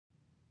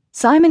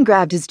Simon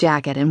grabbed his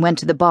jacket and went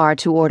to the bar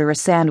to order a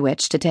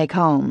sandwich to take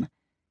home.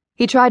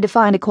 He tried to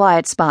find a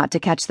quiet spot to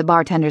catch the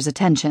bartender's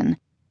attention.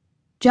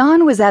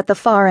 John was at the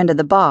far end of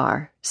the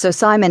bar, so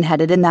Simon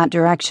headed in that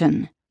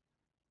direction.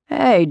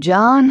 "Hey,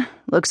 John,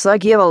 looks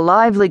like you have a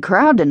lively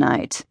crowd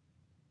tonight."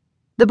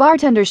 The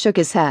bartender shook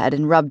his head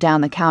and rubbed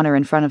down the counter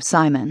in front of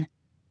Simon.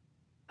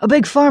 "A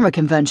big pharma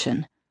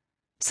convention."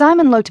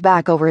 Simon looked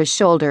back over his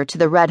shoulder to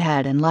the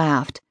redhead and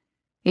laughed.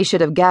 He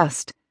should have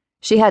guessed.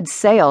 She had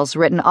sales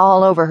written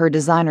all over her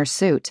designer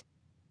suit.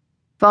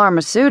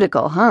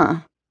 "Pharmaceutical,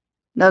 huh?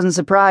 Doesn't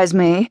surprise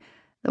me.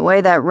 The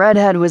way that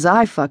redhead was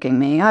eye-fucking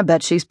me, I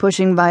bet she's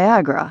pushing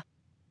Viagra."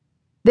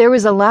 There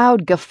was a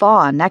loud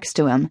guffaw next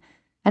to him,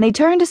 and he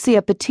turned to see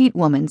a petite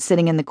woman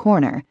sitting in the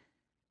corner.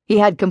 He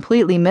had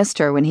completely missed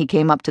her when he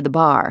came up to the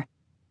bar.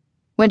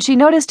 When she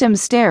noticed him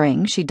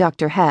staring, she ducked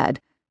her head,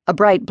 a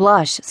bright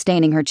blush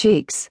staining her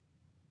cheeks.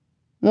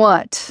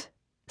 "What?"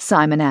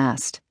 Simon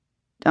asked.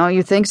 "Don't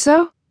you think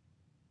so?"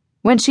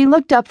 When she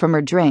looked up from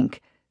her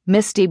drink,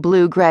 misty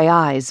blue-gray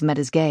eyes met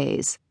his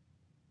gaze.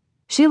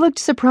 She looked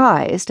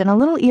surprised and a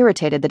little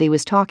irritated that he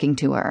was talking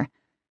to her.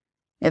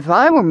 "If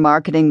I were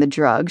marketing the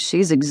drug,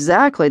 she's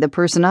exactly the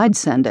person I'd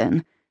send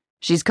in.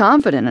 She's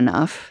confident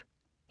enough,"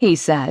 he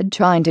said,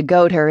 trying to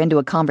goad her into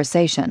a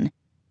conversation.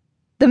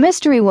 The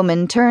mystery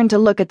woman turned to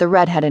look at the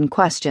redhead in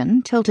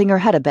question, tilting her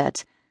head a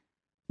bit.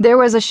 There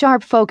was a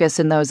sharp focus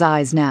in those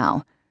eyes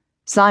now.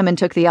 Simon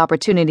took the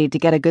opportunity to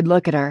get a good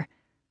look at her.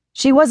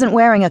 She wasn't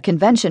wearing a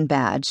convention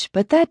badge,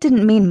 but that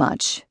didn't mean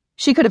much.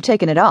 She could have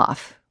taken it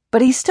off,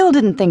 but he still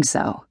didn't think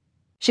so.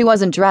 She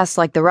wasn't dressed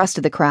like the rest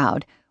of the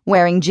crowd,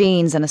 wearing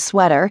jeans and a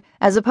sweater,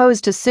 as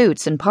opposed to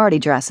suits and party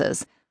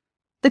dresses.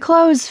 The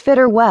clothes fit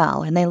her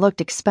well, and they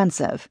looked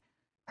expensive.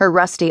 Her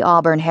rusty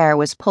auburn hair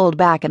was pulled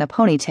back in a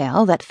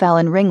ponytail that fell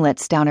in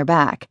ringlets down her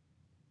back.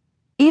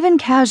 Even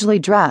casually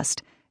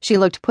dressed, she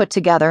looked put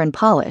together and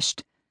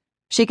polished.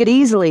 She could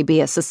easily be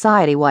a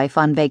society wife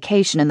on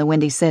vacation in the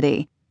Windy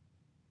City.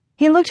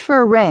 He looked for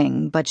a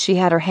ring, but she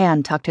had her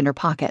hand tucked in her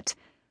pocket.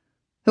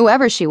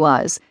 Whoever she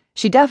was,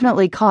 she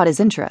definitely caught his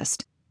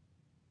interest.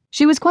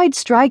 She was quite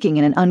striking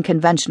in an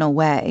unconventional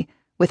way,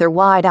 with her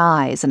wide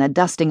eyes and a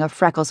dusting of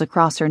freckles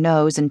across her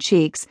nose and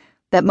cheeks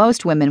that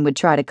most women would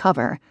try to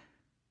cover.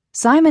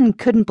 Simon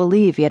couldn't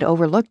believe he had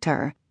overlooked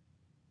her.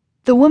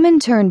 The woman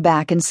turned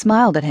back and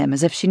smiled at him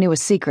as if she knew a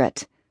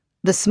secret.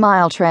 The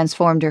smile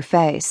transformed her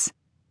face.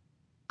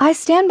 "I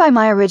stand by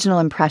my original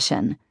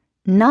impression.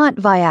 Not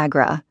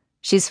Viagra.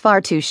 She's far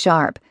too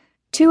sharp,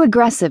 too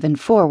aggressive and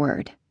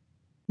forward.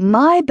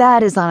 My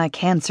bet is on a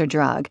cancer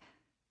drug,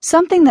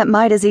 something that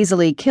might as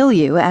easily kill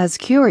you as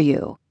cure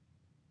you.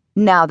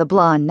 Now the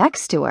blonde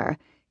next to her,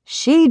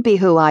 she'd be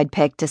who I'd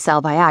pick to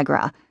sell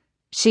Viagra.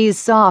 She's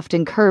soft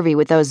and curvy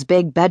with those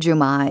big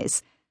bedroom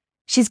eyes.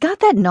 She's got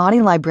that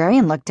naughty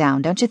librarian look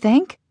down, don't you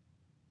think?"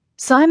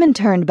 Simon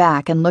turned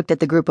back and looked at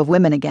the group of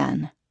women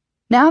again.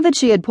 Now that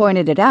she had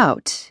pointed it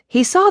out,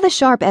 he saw the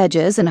sharp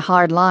edges and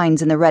hard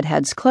lines in the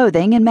redhead's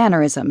clothing and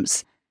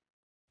mannerisms.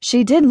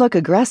 She did look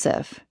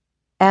aggressive,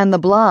 and the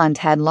blonde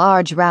had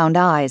large round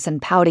eyes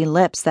and pouty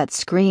lips that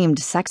screamed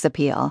sex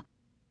appeal.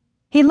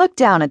 He looked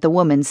down at the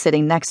woman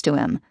sitting next to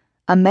him,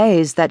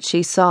 amazed that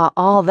she saw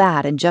all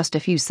that in just a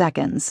few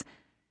seconds.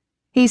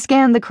 He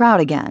scanned the crowd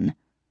again.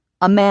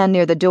 A man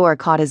near the door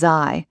caught his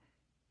eye.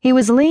 He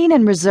was lean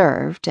and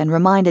reserved and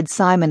reminded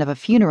Simon of a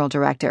funeral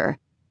director.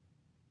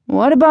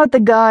 "What about the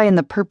guy in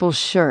the purple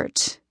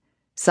shirt?"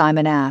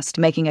 Simon asked,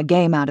 making a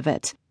game out of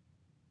it.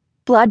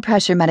 "Blood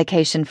pressure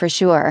medication for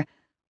sure.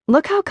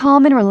 Look how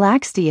calm and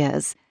relaxed he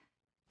is.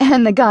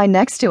 And the guy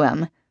next to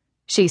him,"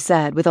 she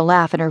said with a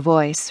laugh in her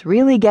voice,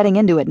 really getting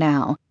into it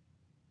now.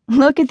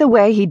 "Look at the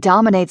way he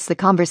dominates the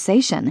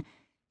conversation.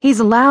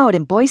 He's loud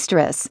and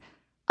boisterous.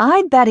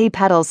 I'd bet he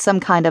peddles some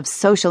kind of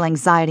social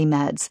anxiety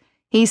meds.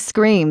 He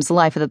screams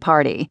life of the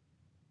party."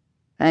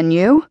 "And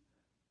you?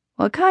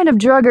 What kind of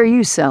drug are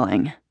you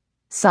selling?"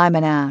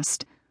 Simon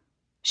asked.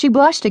 She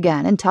blushed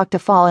again and tucked a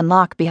fallen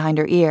lock behind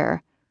her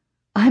ear.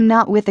 "I'm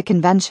not with the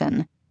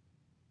convention."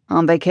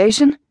 "On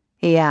vacation?"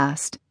 he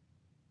asked.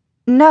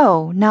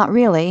 "No, not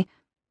really.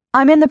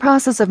 I'm in the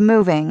process of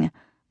moving.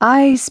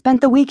 I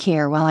spent the week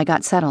here while I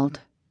got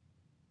settled."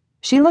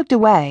 She looked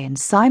away, and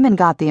Simon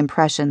got the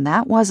impression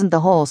that wasn't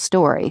the whole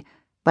story,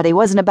 but he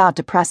wasn't about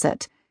to press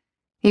it.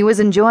 He was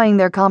enjoying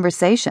their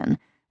conversation,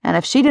 and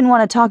if she didn't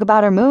want to talk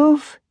about her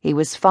move, he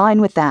was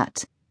fine with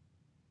that.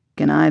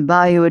 "Can I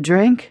buy you a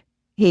drink?"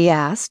 he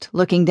asked,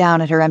 looking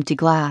down at her empty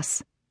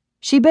glass.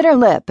 She bit her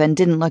lip and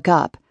didn't look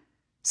up.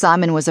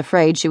 Simon was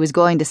afraid she was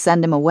going to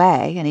send him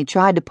away, and he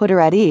tried to put her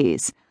at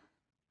ease.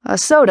 "A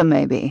soda,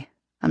 maybe.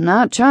 I'm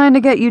not trying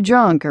to get you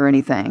drunk or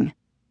anything."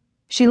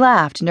 She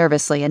laughed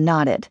nervously and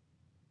nodded.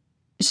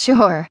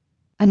 "Sure.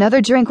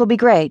 Another drink will be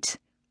great.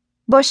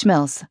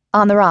 Bushmills,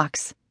 on the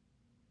rocks."